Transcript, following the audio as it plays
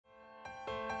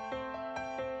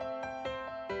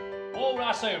Whoa,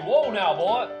 I say, whoa now,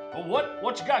 boy.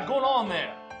 What you got going on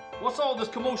there? What's all this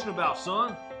commotion about,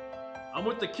 son? I'm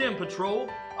with the Chem Patrol.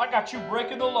 I got you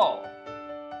breaking the law.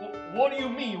 What do you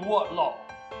mean, what law?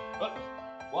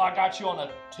 Well, I got you on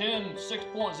a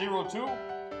 10.6.02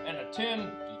 and a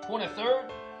 10.23rd.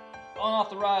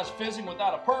 Unauthorized fizzing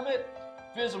without a permit,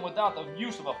 fizzing without the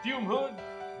use of a fume hood,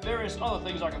 various other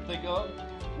things I can think of.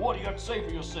 What do you have to say for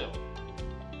yourself?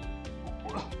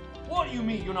 What do you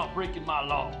mean you're not breaking my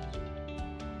laws?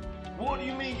 What do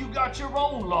you mean you got your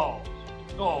own laws?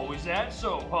 Oh, is that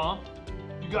so, huh?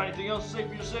 You got anything else to say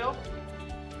for yourself?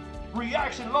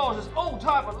 Reaction law is its own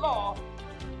type of law.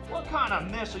 What kind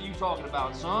of mess are you talking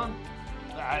about, son?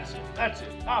 That's it.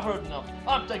 I've heard enough.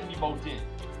 I'm taking you both in.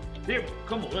 Here,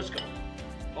 come on, let's go.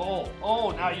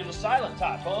 Oh, now you're the silent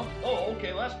type, huh? Oh,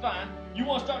 okay, well, that's fine. You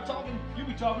want to start talking? You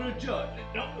be talking to a judge.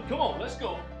 No, come on, let's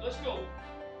go. Let's go.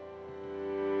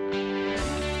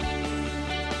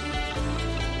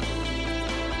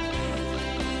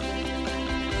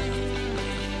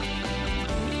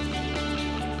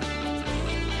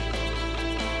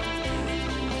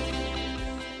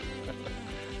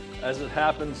 As it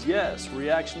happens, yes,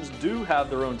 reactions do have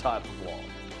their own type of law.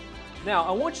 Now,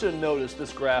 I want you to notice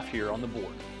this graph here on the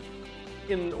board.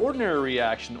 In an ordinary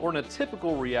reaction, or in a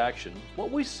typical reaction, what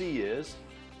we see is,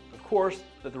 of course,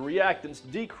 that the reactants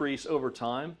decrease over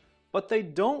time, but they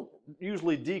don't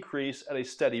usually decrease at a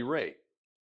steady rate.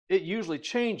 It usually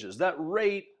changes. That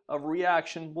rate of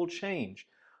reaction will change.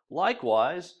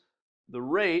 Likewise, the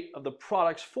rate of the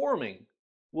products forming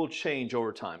will change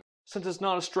over time. Since it's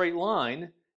not a straight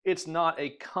line, it's not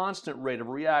a constant rate of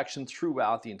reaction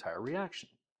throughout the entire reaction.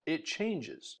 It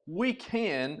changes. We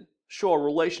can show a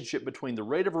relationship between the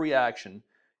rate of reaction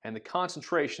and the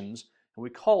concentrations, and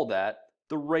we call that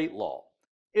the rate law.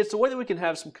 It's the way that we can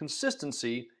have some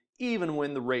consistency even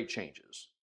when the rate changes.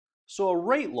 So a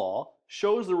rate law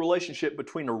shows the relationship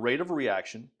between a rate of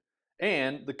reaction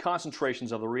and the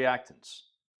concentrations of the reactants.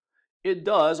 It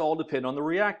does all depend on the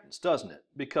reactants, doesn't it?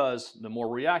 Because the more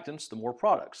reactants, the more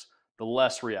products. The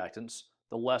less reactants,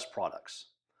 the less products.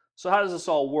 So how does this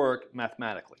all work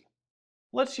mathematically?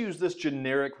 Let's use this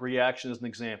generic reaction as an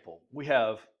example. We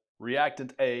have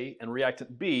reactant A and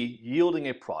reactant B yielding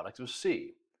a product of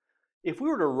C. If we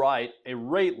were to write a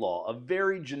rate law, a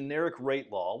very generic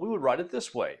rate law, we would write it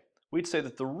this way. We'd say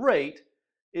that the rate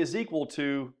is equal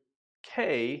to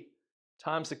K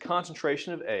times the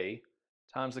concentration of A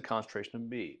times the concentration of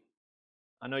B.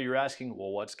 I know you're asking,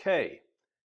 well, what's K?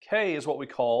 K is what we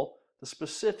call the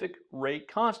specific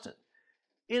rate constant.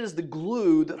 It is the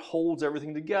glue that holds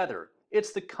everything together.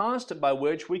 It's the constant by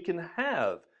which we can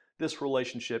have this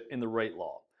relationship in the rate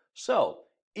law. So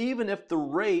even if the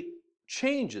rate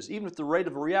changes, even if the rate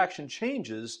of a reaction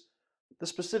changes, the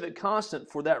specific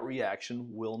constant for that reaction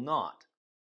will not,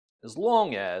 as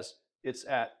long as it's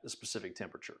at the specific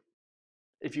temperature.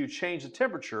 If you change the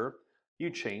temperature,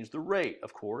 you change the rate,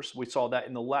 of course. We saw that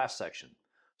in the last section.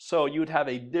 So you would have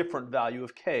a different value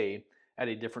of K at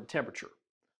a different temperature.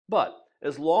 But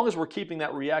as long as we're keeping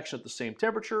that reaction at the same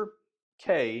temperature,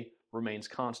 K remains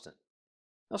constant.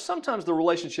 Now sometimes the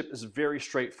relationship is very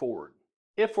straightforward.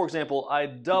 If, for example, I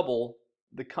double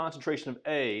the concentration of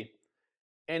A,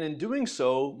 and in doing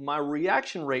so, my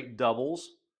reaction rate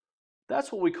doubles,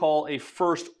 that's what we call a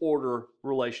first order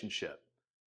relationship.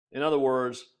 In other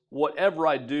words, whatever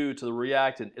I do to the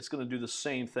reactant, it's going to do the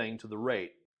same thing to the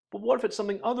rate. But what if it's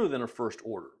something other than a first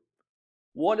order?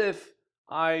 What if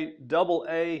I double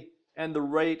A and the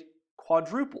rate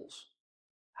quadruples?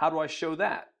 How do I show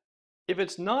that? If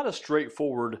it's not a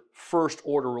straightforward first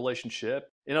order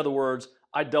relationship, in other words,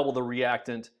 I double the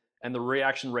reactant and the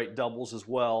reaction rate doubles as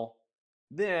well,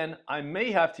 then I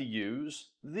may have to use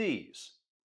these.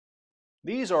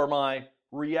 These are my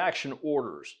reaction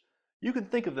orders. You can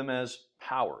think of them as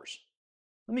powers.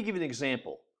 Let me give you an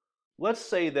example. Let's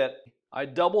say that I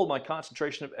double my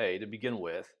concentration of A to begin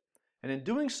with, and in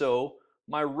doing so,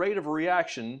 my rate of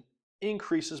reaction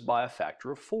increases by a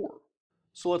factor of 4.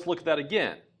 So let's look at that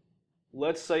again.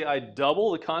 Let's say I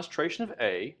double the concentration of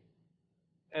A,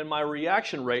 and my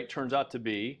reaction rate turns out to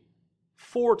be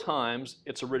 4 times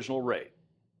its original rate.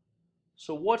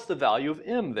 So what's the value of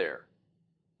M there?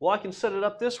 Well, I can set it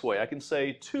up this way. I can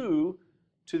say 2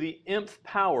 to the mth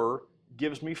power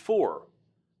gives me 4.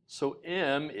 So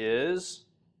M is,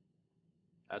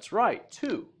 that's right,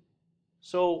 2.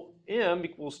 So M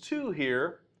equals 2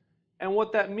 here, and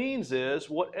what that means is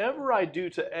whatever I do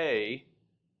to A,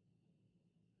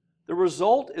 the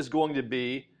result is going to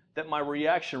be that my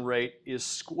reaction rate is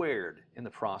squared in the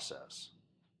process.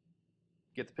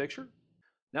 Get the picture?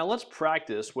 Now let's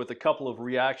practice with a couple of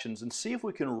reactions and see if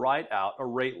we can write out a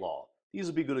rate law. These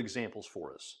would be good examples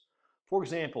for us. For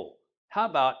example, how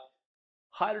about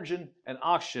hydrogen and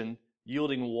oxygen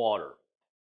yielding water?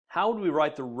 How do we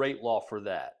write the rate law for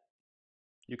that?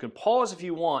 You can pause if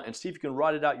you want and see if you can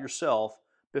write it out yourself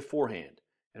beforehand.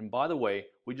 And by the way,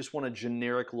 we just want a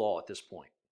generic law at this point.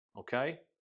 Okay?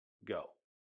 Go.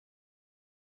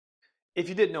 If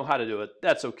you didn't know how to do it,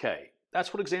 that's okay.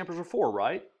 That's what examples are for,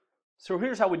 right? So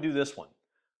here's how we do this one.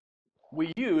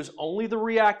 We use only the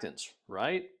reactants,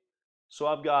 right? So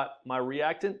I've got my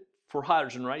reactant for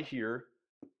hydrogen right here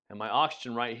and my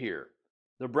oxygen right here.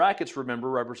 The brackets, remember,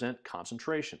 represent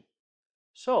concentration.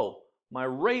 So my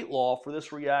rate law for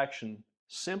this reaction,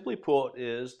 simply put,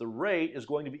 is the rate is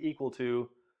going to be equal to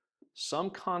some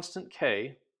constant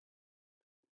K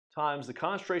times the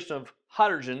concentration of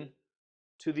hydrogen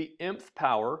to the nth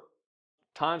power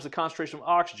times the concentration of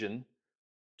oxygen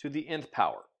to the nth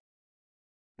power.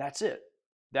 That's it.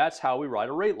 That's how we write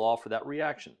a rate law for that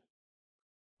reaction.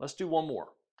 Let's do one more.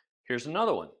 Here's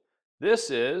another one.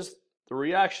 This is the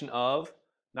reaction of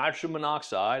nitrogen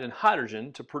monoxide and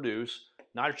hydrogen to produce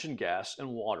nitrogen gas and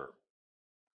water.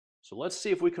 So let's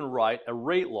see if we can write a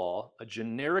rate law, a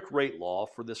generic rate law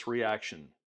for this reaction.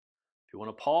 If you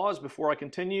want to pause before I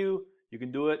continue, you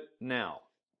can do it now.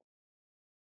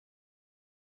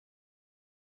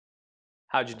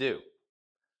 How'd you do?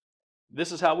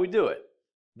 This is how we do it.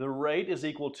 The rate is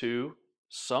equal to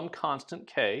some constant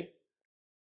K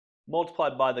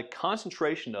multiplied by the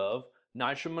concentration of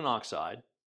nitrogen monoxide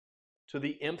to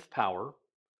the nth power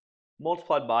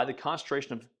multiplied by the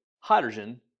concentration of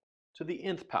hydrogen to the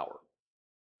nth power.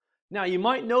 Now you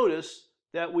might notice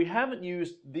that we haven't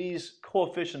used these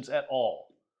coefficients at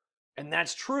all. And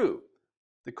that's true.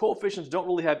 The coefficients don't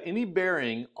really have any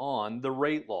bearing on the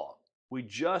rate law. We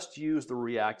just use the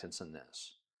reactants in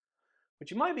this.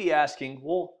 But you might be asking,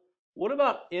 well, what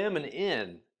about M and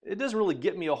N? It doesn't really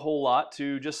get me a whole lot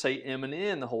to just say M and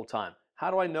N the whole time.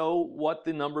 How do I know what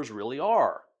the numbers really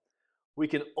are? We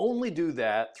can only do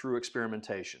that through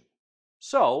experimentation.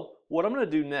 So what I'm going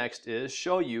to do next is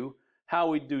show you how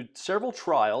we do several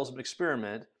trials of an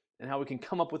experiment and how we can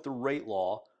come up with the rate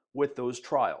law with those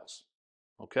trials.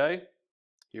 Okay?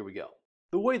 Here we go.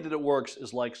 The way that it works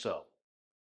is like so.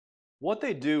 What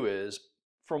they do is,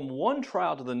 from one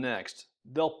trial to the next,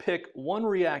 they'll pick one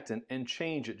reactant and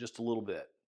change it just a little bit.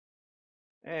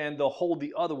 And they'll hold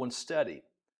the other one steady.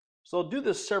 So they'll do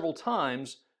this several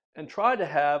times and try to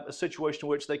have a situation in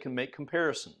which they can make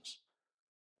comparisons,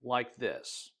 like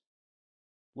this.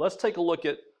 Let's take a look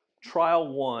at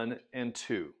trial 1 and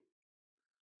 2.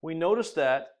 We notice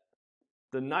that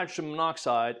the nitrogen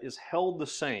monoxide is held the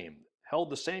same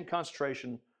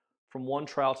concentration from one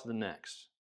trial to the next.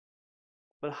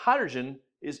 But hydrogen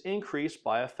is increased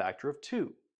by a factor of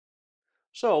 2.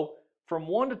 So from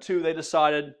 1 to 2 they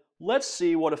decided, let's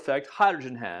see what effect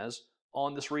hydrogen has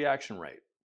on this reaction rate.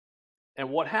 And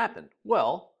what happened?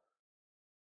 Well,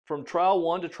 from trial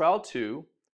 1 to trial 2,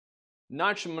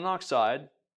 nitrogen monoxide,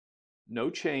 no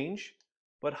change,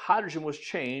 but hydrogen was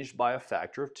changed by a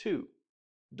factor of 2,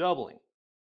 doubling.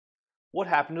 What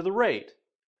happened to the rate?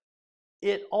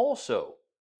 It also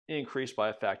increased by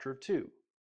a factor of 2.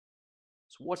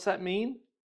 So what's that mean?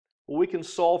 Well, we can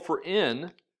solve for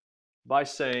n by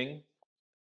saying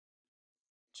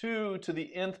 2 to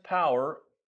the nth power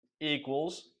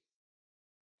equals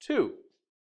 2,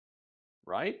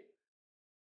 right?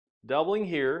 Doubling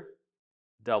here,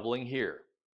 doubling here.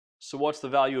 So what's the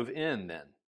value of n then?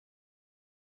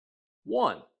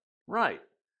 1, right.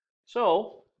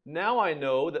 So now I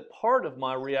know that part of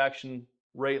my reaction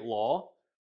rate law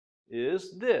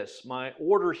is this. My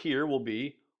order here will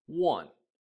be 1.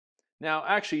 Now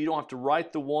actually you don't have to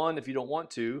write the 1 if you don't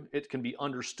want to. It can be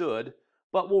understood,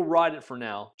 but we'll write it for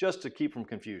now just to keep from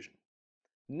confusion.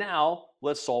 Now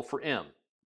let's solve for m.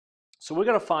 So we're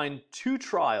going to find 2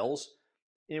 trials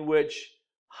in which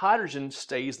hydrogen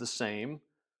stays the same,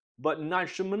 but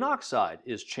nitrogen monoxide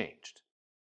is changed.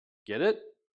 Get it?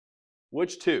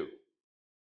 Which 2?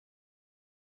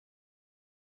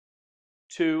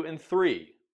 2 and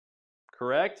 3,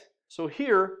 correct? So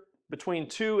here, between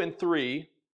 2 and 3,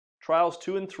 trials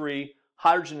 2 and 3,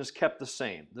 hydrogen is kept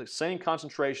the same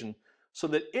concentration, so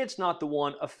that it's not the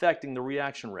one affecting the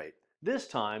reaction rate. This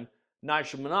time,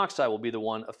 nitrogen monoxide will be the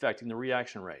one affecting the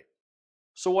reaction rate.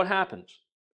 So what happens?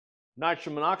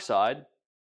 Nitrogen monoxide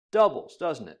doubles,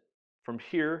 doesn't it? From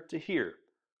here to here,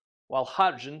 while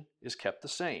hydrogen is kept the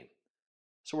same.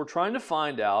 So we're trying to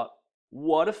find out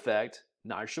what effect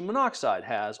nitrogen monoxide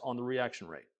has on the reaction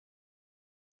rate.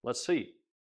 Let's see.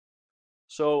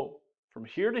 So from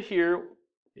here to here,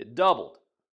 it doubled.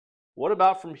 What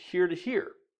about from here to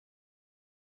here?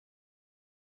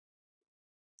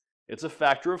 It's a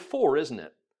factor of 4, isn't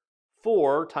it?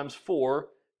 4 times 4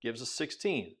 gives us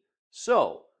 16.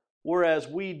 So, whereas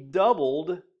we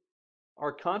doubled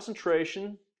our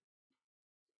concentration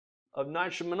of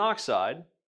nitrogen monoxide,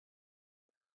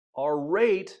 our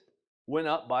rate went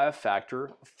up by a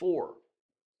factor of 4.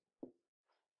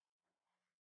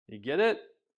 You get it?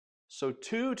 So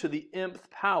 2 to the mth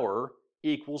power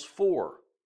equals 4.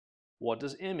 What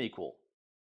does m equal?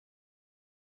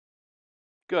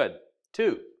 Good,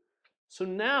 2. So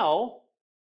now,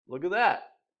 look at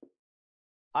that.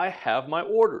 I have my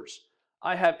orders.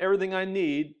 I have everything I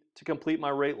need to complete my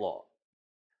rate law.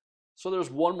 So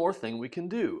there's one more thing we can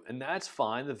do, and that's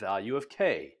find the value of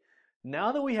K.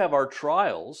 Now that we have our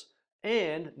trials,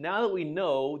 and now that we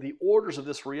know the orders of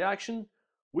this reaction,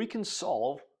 we can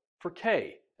solve for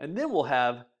K, and then we'll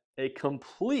have a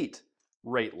complete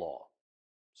rate law.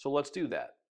 So let's do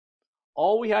that.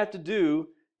 All we have to do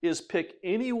is pick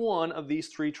any one of these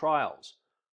 3 trials.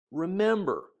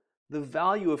 Remember, the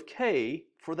value of K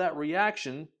for that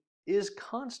reaction is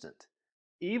constant.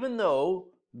 Even though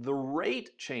the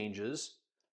rate changes,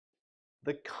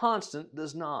 the constant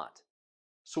does not.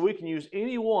 So we can use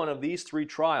any one of these 3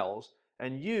 trials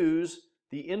and use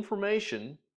the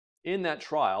information in that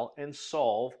trial and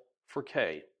solve for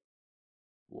K,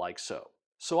 like so.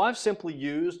 So I've simply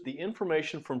used the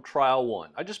information from trial 1.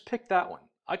 I just picked that one.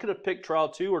 I could have picked trial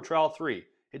 2 or trial 3.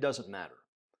 It doesn't matter.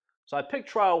 So I picked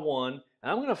trial 1,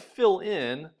 and I'm going to fill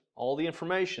in all the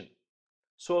information.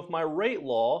 So if my rate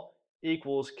law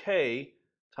equals K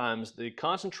times the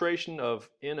concentration of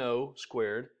NO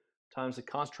squared times the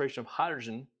concentration of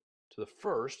hydrogen to the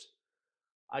first,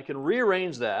 I can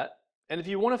rearrange that. And if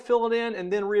you want to fill it in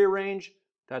and then rearrange,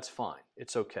 that's fine.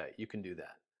 It's okay. You can do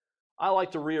that. I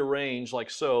like to rearrange like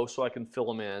so I can fill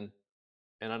them in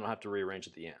and I don't have to rearrange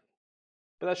at the end.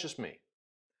 But that's just me.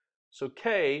 So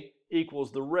K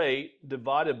equals the rate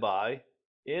divided by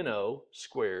NO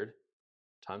squared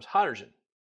times hydrogen.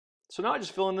 So now I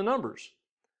just fill in the numbers.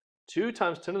 2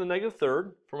 times 10 to the negative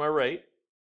third for my rate,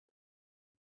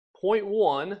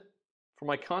 0.1 for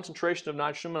my concentration of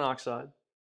nitrogen monoxide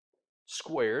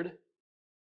squared,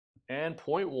 and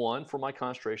 0.1 for my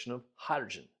concentration of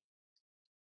hydrogen.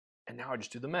 And now I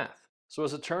just do the math. So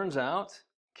as it turns out,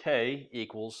 K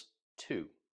equals 2.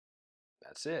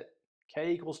 That's it.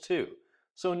 K equals 2.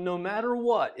 So no matter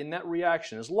what in that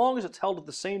reaction, as long as it's held at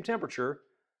the same temperature,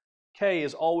 K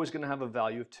is always going to have a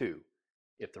value of 2.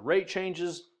 If the rate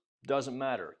changes, doesn't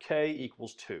matter. K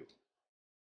equals 2.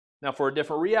 Now for a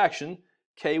different reaction,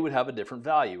 K would have a different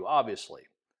value, obviously.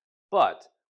 But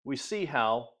we see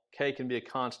how K can be a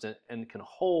constant and can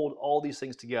hold all these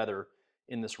things together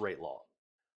in this rate law.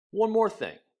 One more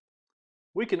thing.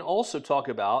 We can also talk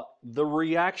about the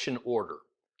reaction order.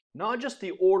 Not just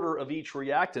the order of each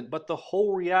reactant, but the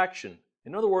whole reaction.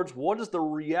 In other words, what is the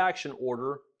reaction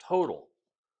order total?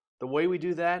 The way we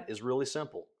do that is really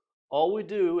simple. All we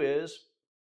do is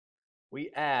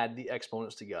we add the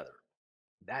exponents together.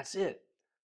 That's it.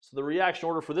 So the reaction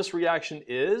order for this reaction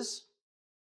is,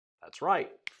 that's right,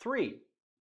 3.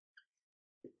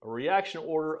 A reaction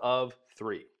order of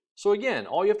 3. So again,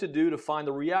 all you have to do to find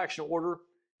the reaction order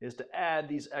is to add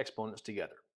these exponents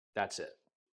together. That's it.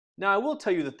 Now I will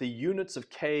tell you that the units of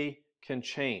K can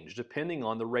change depending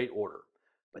on the rate order,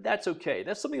 but that's okay.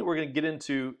 That's something that we're going to get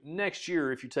into next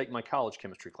year if you take my college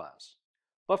chemistry class.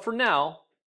 But for now,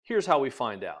 here's how we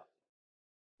find out.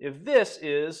 If this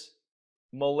is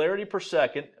molarity per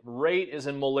second, rate is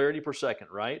in molarity per second,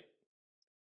 right?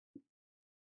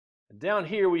 Down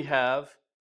here we have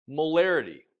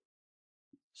molarity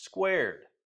squared.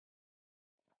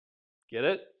 Get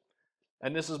it?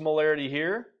 And this is molarity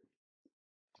here.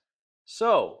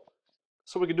 So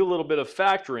we can do a little bit of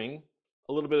factoring,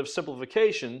 a little bit of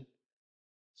simplification.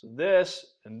 So this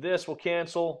and this will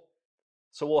cancel.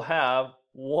 So we'll have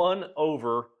 1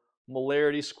 over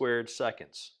molarity squared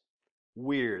seconds.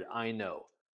 Weird, I know.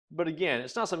 But again,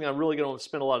 it's not something I'm really going to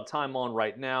spend a lot of time on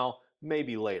right now,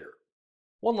 maybe later.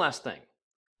 One last thing.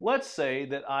 Let's say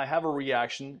that I have a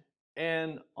reaction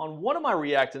and on one of my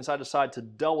reactants I decide to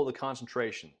double the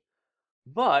concentration.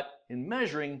 But in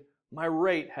measuring, my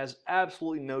rate has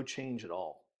absolutely no change at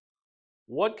all.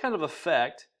 What kind of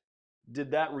effect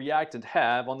did that reactant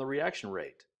have on the reaction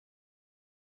rate?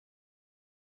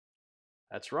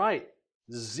 That's right,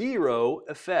 0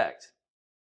 effect.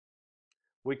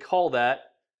 We call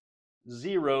that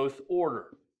 0th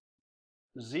order.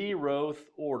 0th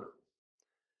order.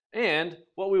 And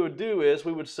what we would do is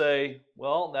we would say,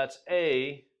 well, that's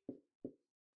A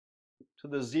to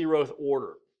the 0th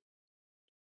order.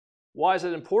 Why is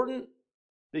it important?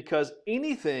 Because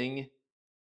anything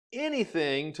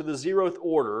to the 0th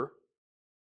order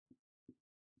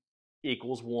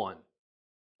equals 1.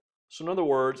 So in other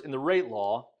words, in the rate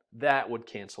law, that would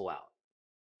cancel out.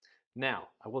 Now,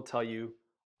 I will tell you,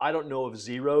 I don't know if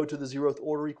 0 to the 0th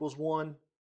order equals 1,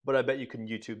 but I bet you can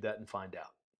YouTube that and find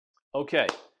out. Okay,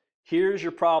 here's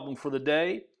your problem for the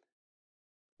day.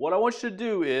 What I want you to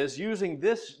do is, using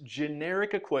this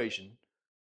generic equation,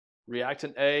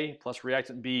 reactant A plus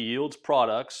reactant B yields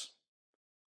products,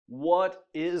 what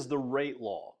is the rate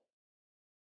law?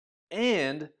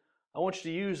 And I want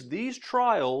you to use these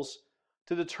trials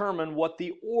to determine what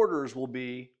the orders will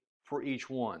be for each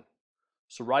one.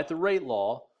 So write the rate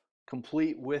law,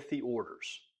 complete with the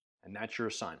orders, and that's your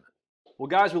assignment. Well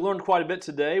guys, we learned quite a bit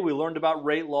today. We learned about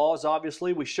rate laws,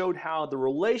 obviously. We showed how the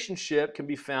relationship can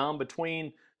be found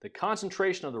between the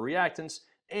concentration of the reactants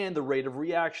and the rate of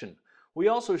reaction. We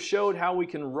also showed how we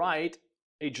can write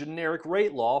a generic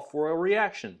rate law for a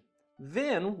reaction.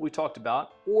 Then we talked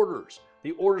about orders,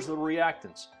 the orders of the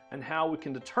reactants, and how we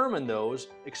can determine those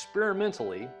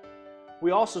experimentally.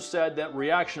 We also said that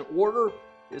reaction order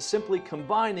is simply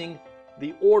combining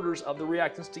the orders of the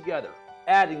reactants together,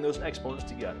 adding those exponents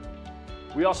together.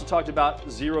 We also talked about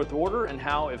 0th order and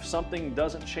how if something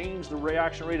doesn't change the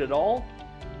reaction rate at all,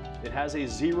 it has a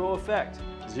 0 effect.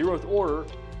 0th order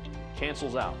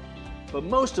cancels out. But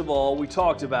most of all, we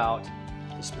talked about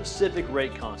the specific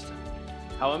rate constant,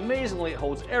 how amazingly it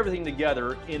holds everything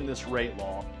together in this rate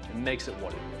law and makes it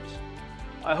what it is.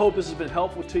 I hope this has been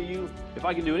helpful to you. If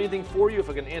I can do anything for you, if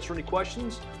I can answer any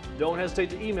questions, don't hesitate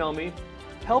to email me.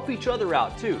 Help each other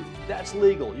out too. That's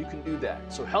legal. You can do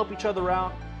that. So help each other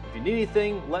out. If you need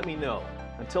anything, let me know.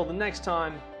 Until the next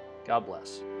time, God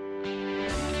bless.